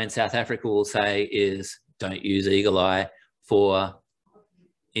Eagle Eye in South Africa will say is don't use Eagle Eye for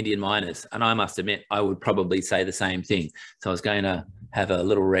Indian Mynas. And I must admit, I would probably say the same thing. So I was going to have a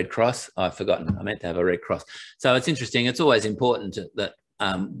little red cross. I've forgotten, I meant to have a red cross. So it's interesting. It's always important that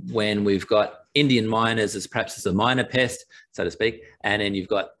when we've got Indian Mynas as perhaps as a minor pest, so to speak, and then you've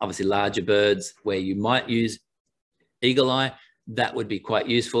got obviously larger birds where you might use Eagle Eye, that would be quite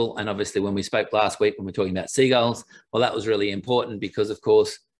useful. And obviously when we spoke last week, when we were talking about seagulls, well, that was really important because of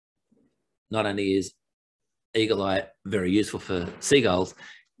course, not only is Eagle Eye very useful for seagulls,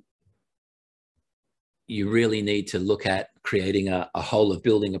 you really need to look at creating a whole of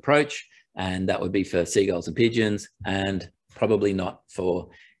building approach. And that would be for seagulls and pigeons and probably not for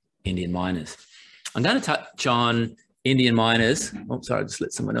Indian Mynas. I'm going to touch on Indian Mynas. Oh, sorry, I just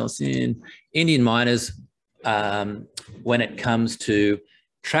let someone else in. Indian Mynas, when it comes to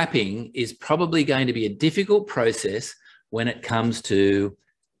trapping, is probably going to be a difficult process when it comes to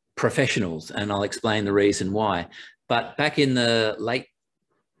professionals, and I'll explain the reason why. But back in the late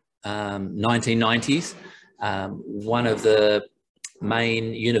 1990s, one of the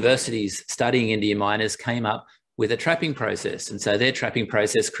main universities studying Indian Mynas came up with a trapping process. And so their trapping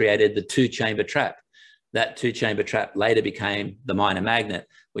process created the two-chamber trap. That two-chamber trap later became the myna magnet,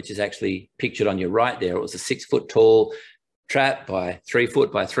 which is actually pictured on your right there. It was a 6-foot tall trap by 3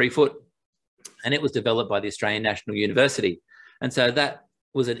 foot by 3 foot, and it was developed by the Australian National University. And so that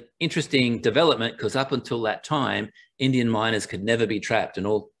was an interesting development because up until that time, Indian Mynas could never be trapped,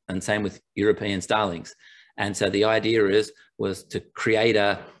 and same with European starlings. And so the idea was to create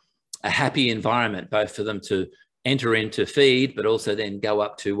a happy environment, both for them to enter into feed, but also then go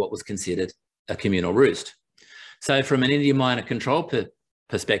up to what was considered a communal roost. So from an Indian Myna control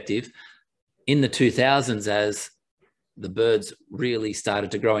perspective, in the 2000s, as the birds really started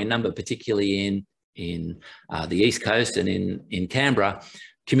to grow in number, particularly in the East Coast and in Canberra,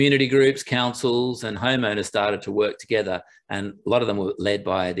 community groups, councils and homeowners started to work together, and a lot of them were led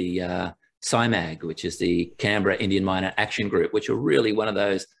by the CIMAG, which is the Canberra Indian Myna Action Group, which are really one of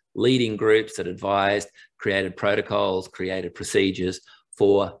those leading groups that advised, created protocols, created procedures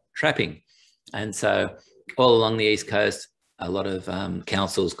for trapping. And so all along the East Coast, a lot of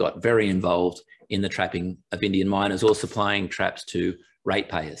councils got very involved in the trapping of Indian Mynas or supplying traps to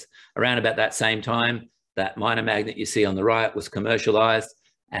ratepayers. Around about that same time, that myna magnet you see on the right was commercialized,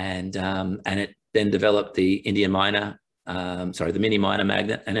 and it then developed the Indian Myna, the mini myna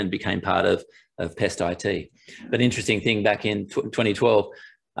magnet, and then became part of Pest IT. But interesting thing, back in 2012,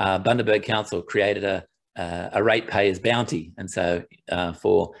 Bundaberg Council created a ratepayers bounty. And so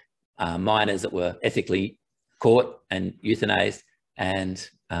for miners that were ethically caught and euthanized, and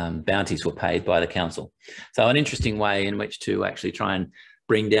bounties were paid by the council. So an interesting way in which to actually try and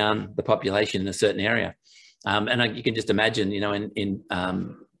bring down the population in a certain area. And you can just imagine, you know, in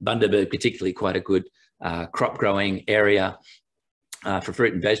Bundaberg particularly, quite a good crop growing area for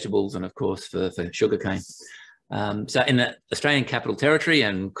fruit and vegetables, and of course for sugarcane. So in the Australian Capital Territory,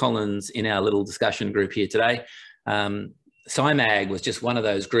 and Colin's in our little discussion group here today, CIMAG was just one of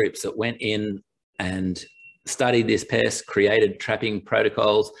those groups that went in and studied this pest, created trapping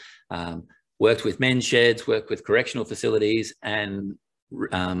protocols, worked with men's sheds, worked with correctional facilities, and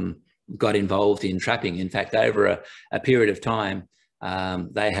got involved in trapping. In fact, over a period of time,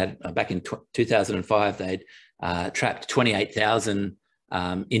 they had, back in 2005, they'd trapped 28,000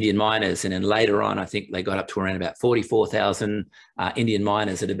 Indian Mynas, and then later on, I think they got up to around about 44,000 Indian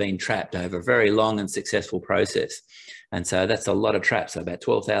Mynas that had been trapped over a very long and successful process. And so that's a lot of traps. So about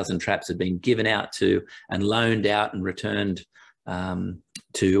 12,000 traps had been given out to and loaned out and returned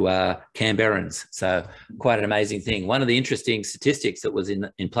to Canberrans. So quite an amazing thing. One of the interesting statistics that was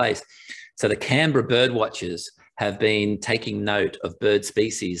in place, so the Canberra bird watchers have been taking note of bird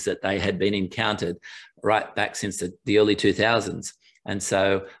species that they had been encountered right back since the early 2000s. And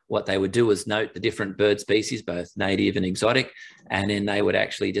so what they would do was note the different bird species, both native and exotic, and then they would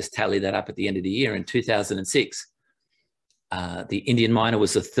actually just tally that up at the end of the year. In 2006, the Indian Myna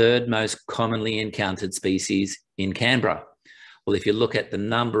was the third most commonly encountered species in Canberra. Well, if you look at the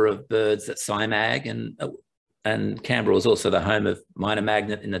number of birds that CIMAG, and Canberra was also the home of myna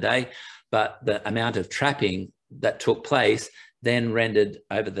magnet in the day, but the amount of trapping that took place then rendered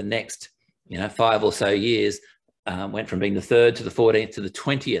over the next 5 or so years, went from being the 3rd to the 14th to the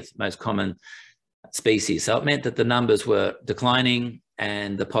 20th most common species. So it meant that the numbers were declining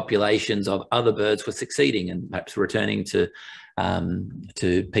and the populations of other birds were succeeding and perhaps returning to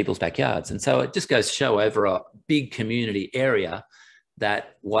people's backyards. And so it just goes to show over a big community area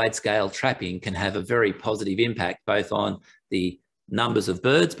that wide-scale trapping can have a very positive impact, both on the numbers of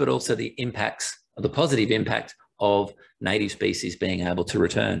birds, but also the positive impact of native species being able to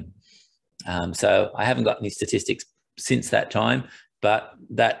return. So I haven't got any statistics since that time, but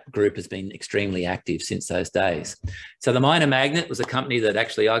that group has been extremely active since those days. So the Myna Magnet was a company that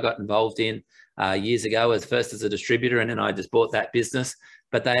actually I got involved in years ago, first as a distributor, and then I just bought that business.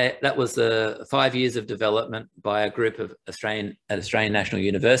 But that was 5 years of development by a group of Australian National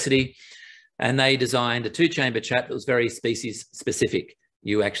University, and they designed a 2-chamber trap that was very species specific.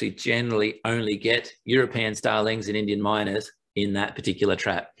 You actually generally only get European starlings and Indian Mynas in that particular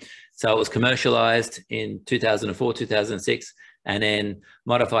trap. So it was commercialized in 2004, 2006, and then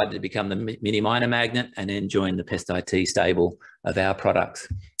modified to become the Mini Myna Magnet, and then joined the Pest IT stable of our products.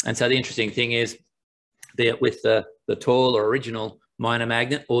 And so the interesting thing is, be it with the tall or original Myna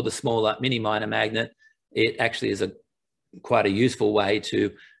Magnet or the smaller Mini Myna Magnet, it actually is quite a useful way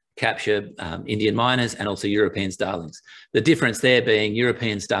to capture Indian Mynas and also European starlings. The difference there being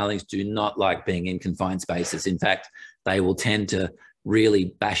European starlings do not like being in confined spaces. In fact, they will tend to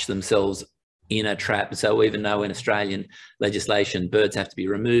really bash themselves in a trap. So even though in Australian legislation, birds have to be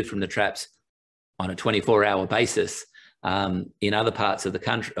removed from the traps on a 24-hour basis, in other parts of the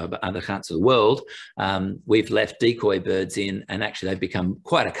country, other parts of the world, we've left decoy birds in, and actually they've become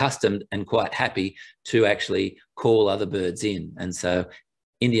quite accustomed and quite happy to actually call other birds in. And so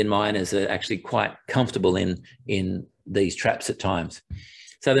Indian Mynas are actually quite comfortable in these traps at times.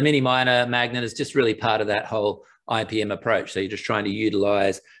 So the Mini Myna Magnet is just really part of that whole IPM approach. So you're just trying to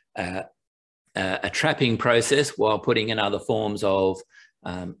utilize a trapping process while putting in other forms of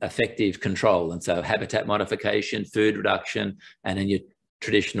effective control. And so habitat modification, food reduction, and then your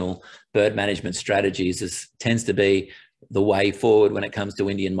traditional bird management strategies tends to be the way forward when it comes to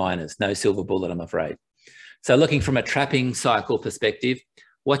Indian Mynas. No silver bullet, I'm afraid. So looking from a trapping cycle perspective,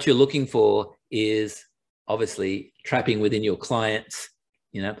 what you're looking for is obviously trapping within your client's,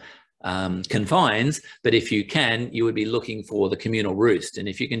 confines, but if you can, you would be looking for the communal roost. And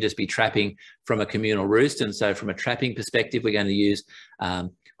if you can just be trapping from a communal roost, and so from a trapping perspective, we're going to use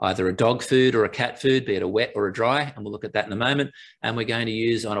either a dog food or a cat food, be it a wet or a dry, and we'll look at that in a moment. And we're going to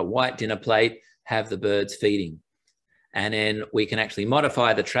use on a white dinner plate, have the birds feeding. And then we can actually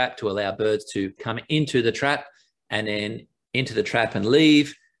modify the trap to allow birds to come into the trap, and then into the trap and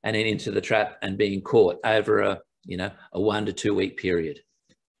leave, and then into the trap and being caught over a 1 to 2 week period.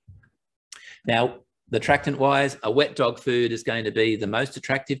 Now, the attractant-wise, a wet dog food is going to be the most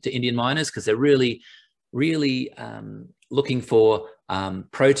attractive to Indian Mynas because they're really looking for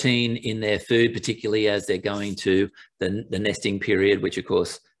protein in their food, particularly as they're going to the nesting period, which of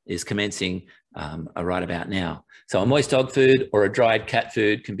course is commencing right about now. So a moist dog food or a dried cat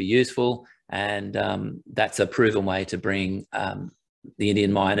food can be useful, and that's a proven way to bring the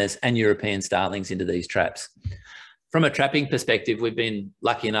Indian Mynas and European starlings into these traps. From a trapping perspective, we've been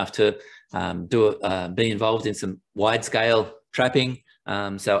lucky enough to be involved in some wide-scale trapping.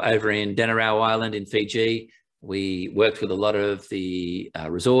 So over in Denarau Island in Fiji, we worked with a lot of the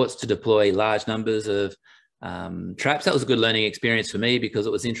resorts to deploy large numbers of traps. That was a good learning experience for me because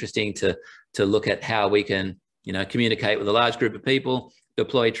it was interesting to look at how we can, communicate with a large group of people,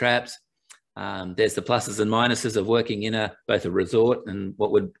 deploy traps. There's the pluses and minuses of working in both a resort and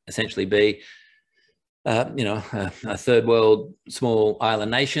what would essentially be a third world small island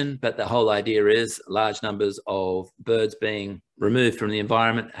nation, but the whole idea is large numbers of birds being removed from the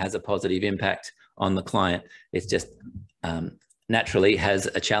environment has a positive impact on the client. It's just naturally has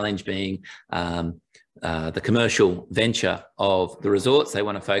a challenge being the commercial venture of the resorts. They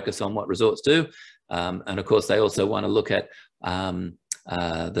want to focus on what resorts do, and of course they also want to look at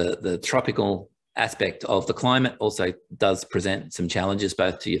the tropical aspect of the climate. Also does present some challenges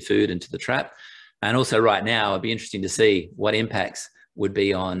both to your food and to the trap. And also right now, it'd be interesting to see what impacts would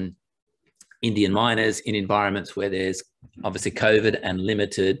be on Indian Mynas in environments where there's obviously COVID and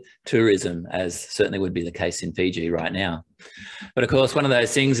limited tourism, as certainly would be the case in Fiji right now. But of course, one of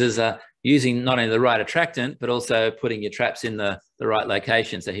those things is using not only the right attractant, but also putting your traps in the right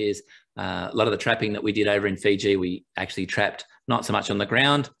location. So here's a lot of the trapping that we did over in Fiji. We actually trapped not so much on the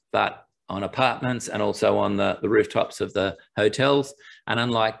ground, but on apartments and also on the rooftops of the hotels. And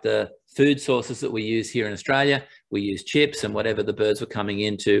unlike the food sources that we use here in Australia, we use chips and whatever the birds were coming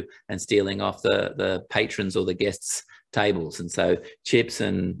into and stealing off the patrons or the guests' tables. And so chips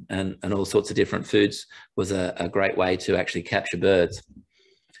and all sorts of different foods was a great way to actually capture birds.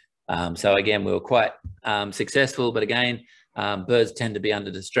 So again, we were quite successful, but again, birds tend to be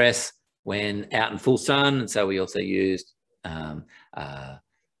under distress when out in full sun. And so we also used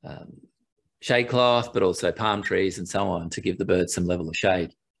shade cloth, but also palm trees and so on to give the birds some level of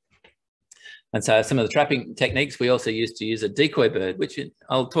shade. And so some of the trapping techniques, we also used to use a decoy bird, which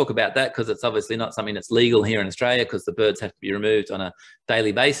I'll talk about that because it's obviously not something that's legal here in Australia because the birds have to be removed on a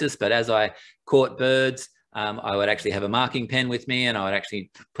daily basis. But as I caught birds, I would actually have a marking pen with me and I would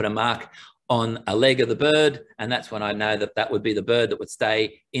actually put a mark on a leg of the bird. And that's when I know that that would be the bird that would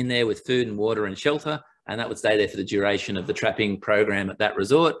stay in there with food and water and shelter. And that would stay there for the duration of the trapping program at that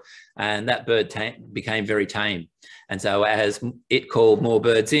resort. And that bird became very tame. And so as it called more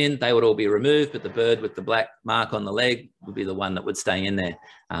birds in, they would all be removed, but the bird with the black mark on the leg would be the one that would stay in there.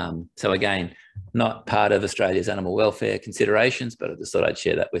 So again, not part of Australia's animal welfare considerations, but I just thought I'd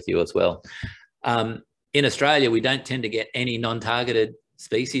share that with you as well. In Australia, we don't tend to get any non-targeted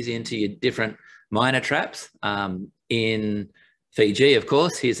species into your different myna traps. In Fiji, of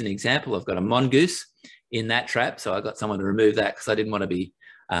course, here's an example. I've got a mongoose in that trap. So I got someone to remove that because I didn't want to be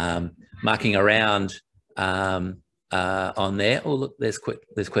mucking around on there. Oh, look, there's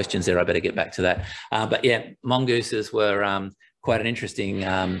questions there. I better get back to that. But yeah, mongooses were quite an interesting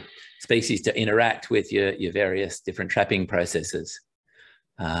species to interact with your various different trapping processes.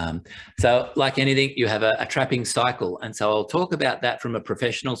 So like anything, you have a trapping cycle. And so I'll talk about that from a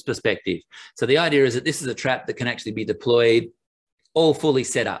professional's perspective. So the idea is that this is a trap that can actually be deployed all fully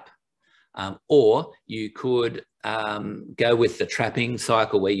set up. Or you could go with the trapping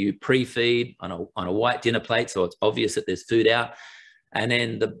cycle where you pre-feed on a white dinner plate, so it's obvious that there's food out, and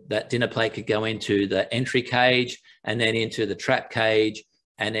then that dinner plate could go into the entry cage and then into the trap cage,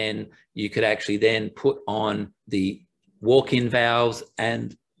 and then you could actually then put on the walk-in valves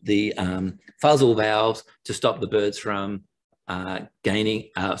and the fuzzle valves to stop the birds from exiting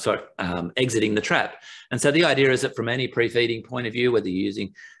the trap. And so the idea is that from any pre-feeding point of view, whether you're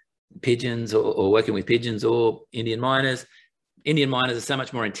using pigeons or working with pigeons or Indian Mynas are so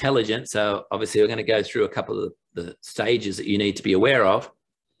much more intelligent. So obviously we're going to go through a couple of the stages that you need to be aware of.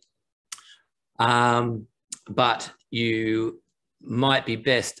 But you might be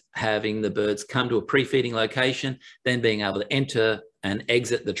best having the birds come to a pre-feeding location, then being able to enter and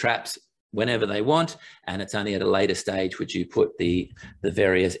exit the traps whenever they want. And it's only at a later stage which you put the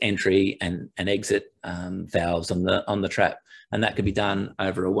various entry and exit valves on the trap. And that could be done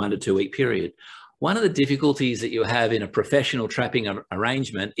over a 1 to 2 week period. One of the difficulties that you have in a professional trapping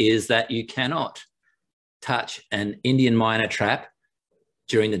arrangement is that you cannot touch an Indian myna trap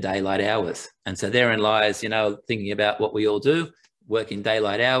during the daylight hours. And so therein lies, thinking about what we all do, work in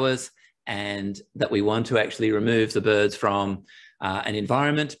daylight hours, and that we want to actually remove the birds from an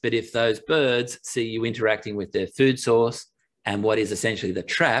environment. But if those birds see you interacting with their food source and what is essentially the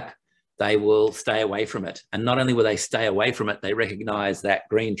trap, they will stay away from it. And not only will they stay away from it, they recognize that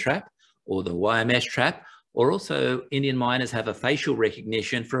green trap or the wire mesh trap, or also Indian Mynas have a facial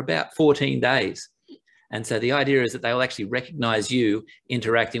recognition for about 14 days. And so the idea is that they will actually recognize you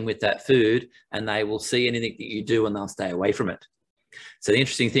interacting with that food, and they will see anything that you do and they'll stay away from it. So the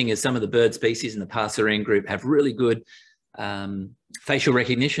interesting thing is some of the bird species in the passerine group have really good facial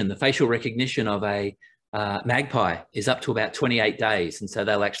recognition. The facial recognition of a magpie is up to about 28 days. And so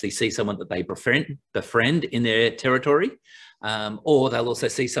they'll actually see someone that they befriend in their territory, or they'll also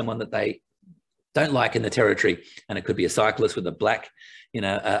see someone that they don't like in the territory. And it could be a cyclist with a black,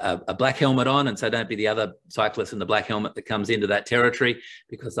 a black helmet on. And so don't be the other cyclist in the black helmet that comes into that territory,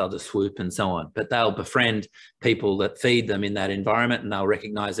 because they'll just swoop and so on. But they'll befriend people that feed them in that environment, and they'll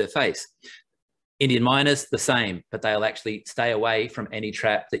recognize their face. Indian Mynas, the same, but they'll actually stay away from any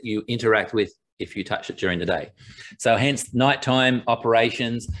trap that you interact with if you touch it during the day. So hence nighttime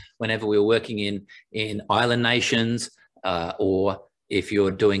operations, whenever we were working in island nations, or if you're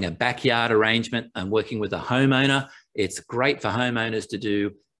doing a backyard arrangement and working with a homeowner, it's great for homeowners to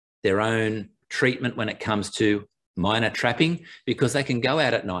do their own treatment when it comes to myna trapping, because they can go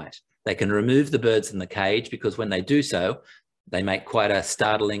out at night. They can remove the birds in the cage, because when they do so, they make quite a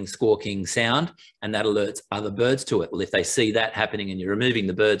startling squawking sound, and that alerts other birds to it. Well, if they see that happening and you're removing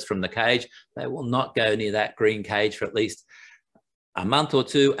the birds from the cage, they will not go near that green cage for at least a month or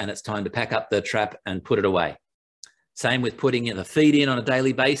two, and it's time to pack up the trap and put it away. Same with putting the feed in on a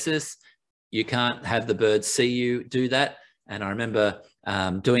daily basis. You can't have the birds see you do that. And I remember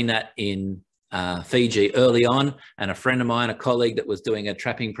doing that in Fiji early on, and a friend of mine, a colleague that was doing a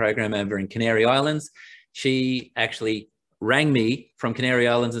trapping program over in Canary Islands, she actually rang me from Canary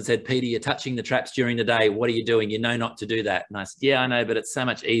Islands and said, Peter, you're touching the traps during the day. What are you doing? You know not to do that. And I said, yeah, I know, but it's so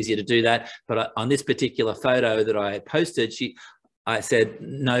much easier to do that. But on this particular photo that I posted, I said,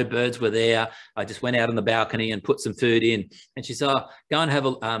 no birds were there. I just went out on the balcony and put some food in. And she said, oh, go and have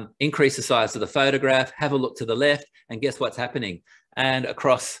increase the size of the photograph, have a look to the left, and guess what's happening? And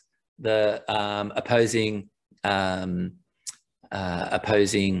across the opposing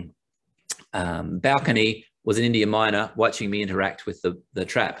balcony was an Indian myna watching me interact with the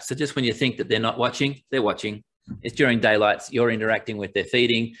trap. So just when you think that they're not watching, they're watching. It's during daylight, you're interacting with their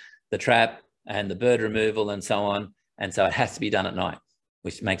feeding, the trap, and the bird removal and so on. And so it has to be done at night,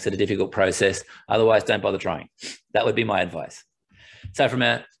 which makes it a difficult process. Otherwise, don't bother trying. That would be my advice. So from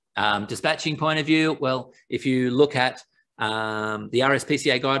a dispatching point of view, well, if you look at the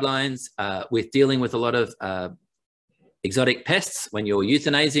RSPCA guidelines with dealing with a lot of exotic pests, when you're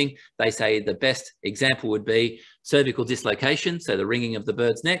euthanizing, they say the best example would be cervical dislocation, so the wringing of the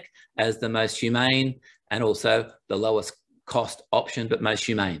bird's neck, as the most humane and also the lowest cost option, but most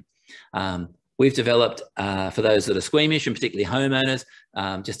humane. We've developed, for those that are squeamish and particularly homeowners,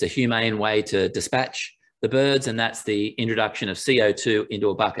 just a humane way to dispatch the birds, and that's the introduction of CO2 into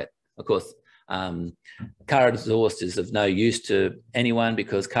a bucket. Of course, car exhaust is of no use to anyone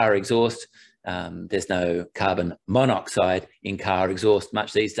because car exhaust, there's no carbon monoxide in car exhaust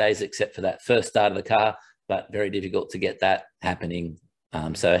much these days, except for that first start of the car, but very difficult to get that happening.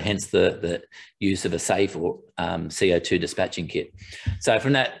 So hence the use of a safe or CO2 dispatching kit. So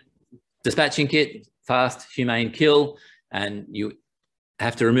from that dispatching kit, fast, humane kill, and you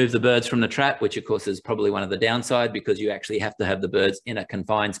have to remove the birds from the trap, which of course is probably one of the downside because you actually have to have the birds in a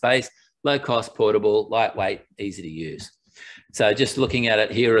confined space, low cost, portable, lightweight, easy to use. So just looking at it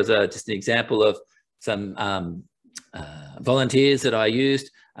here as just an example of some volunteers that I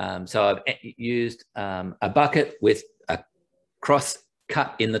used. So I've used a bucket with a cross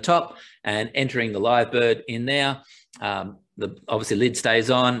cut in the top and entering the live bird in there. The obviously lid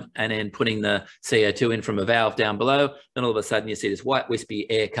stays on, and then putting the CO2 in from a valve down below. Then all of a sudden you see this white wispy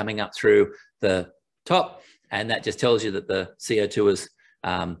air coming up through the top, and that just tells you that the CO2 is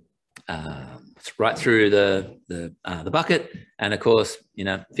right through the bucket. And of course,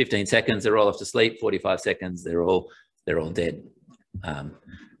 15 seconds they're all off to sleep. 45 seconds they're all dead.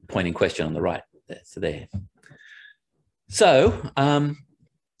 Pointing question on the right. There. So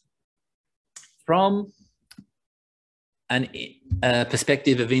from a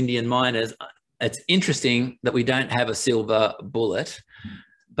perspective of Indian mynas, it's interesting that we don't have a silver bullet,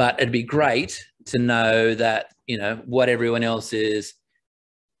 but it'd be great to know that, what everyone else is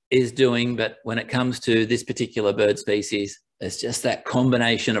doing. But when it comes to this particular bird species, it's just that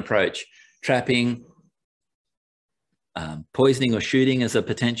combination approach, trapping, poisoning or shooting as a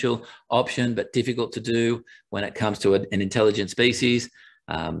potential option, but difficult to do when it comes to an intelligent species.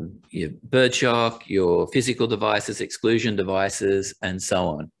 Your bird shock, your physical devices, exclusion devices, and so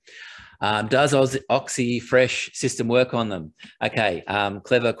on. Does Oxy Fresh system work on them? Okay,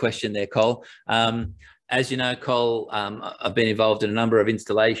 clever question there, Cole. As you know, Cole, I've been involved in a number of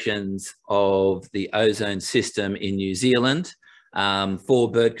installations of the ozone system in New Zealand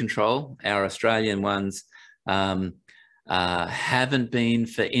for bird control. Our Australian ones haven't been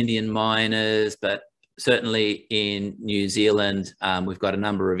for Indian mynas, but certainly in New Zealand, we've got a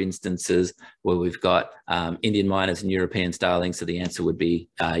number of instances where we've got Indian mynas and European starlings, so the answer would be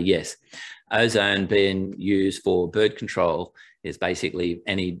yes. Ozone being used for bird control is basically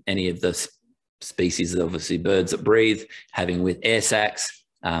any of the species, obviously birds that breathe, having with air sacs,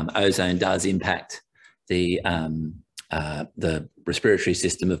 ozone does impact the respiratory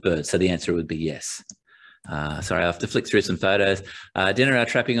system of birds, so the answer would be yes. Sorry, I have to flick through some photos. Denarau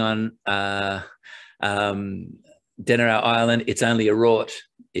trapping on Denarau Island, it's only a rort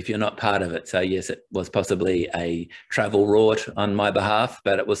if you're not part of it. So yes, it was possibly a travel rort on my behalf,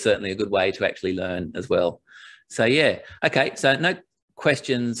 but it was certainly a good way to actually learn as well. So yeah, okay, so no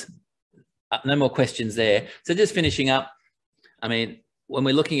questions, no more questions there. So just finishing up, I mean, when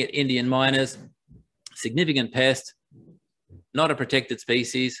we're looking at Indian mynas, significant pest, not a protected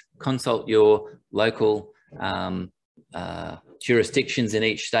species, consult your local jurisdictions in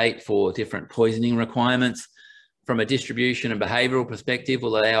each state for different poisoning requirements. From a distribution and behavioural perspective,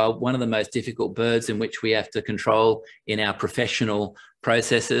 well, they are one of the most difficult birds in which we have to control in our professional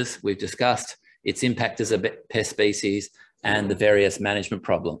processes. We've discussed its impact as a pest species and the various management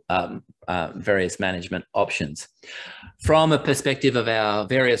various management options. From a perspective of our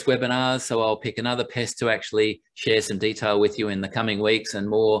various webinars, so I'll pick another pest to actually share some detail with you in the coming weeks, and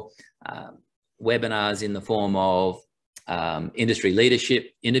more webinars in the form of industry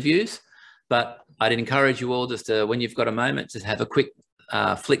leadership interviews. But I'd encourage you all just to, when you've got a moment, just have a quick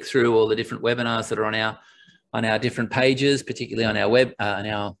flick through all the different webinars that are on our different pages, particularly on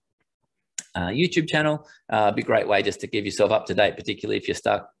our YouTube channel. It'd be a great way just to give yourself up to date, particularly if you're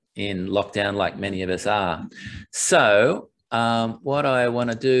stuck in lockdown like many of us are. So what I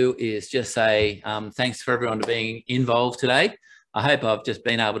want to do is just say thanks for everyone for being involved today. I hope I've just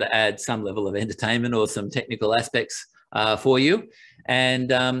been able to add some level of entertainment or some technical aspects for you. And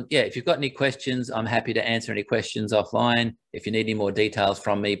yeah, if you've got any questions, I'm happy to answer any questions offline. If you need any more details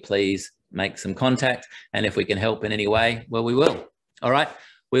from me, please make some contact. And if we can help in any way, well, we will. All right.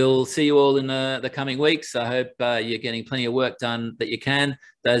 We'll see you all in the coming weeks. I hope you're getting plenty of work done that you can.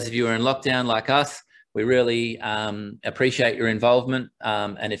 Those of you who are in lockdown like us, we really appreciate your involvement.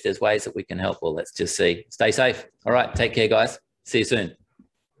 And if there's ways that we can help, well, let's just see. Stay safe. All right. Take care, guys. See you soon.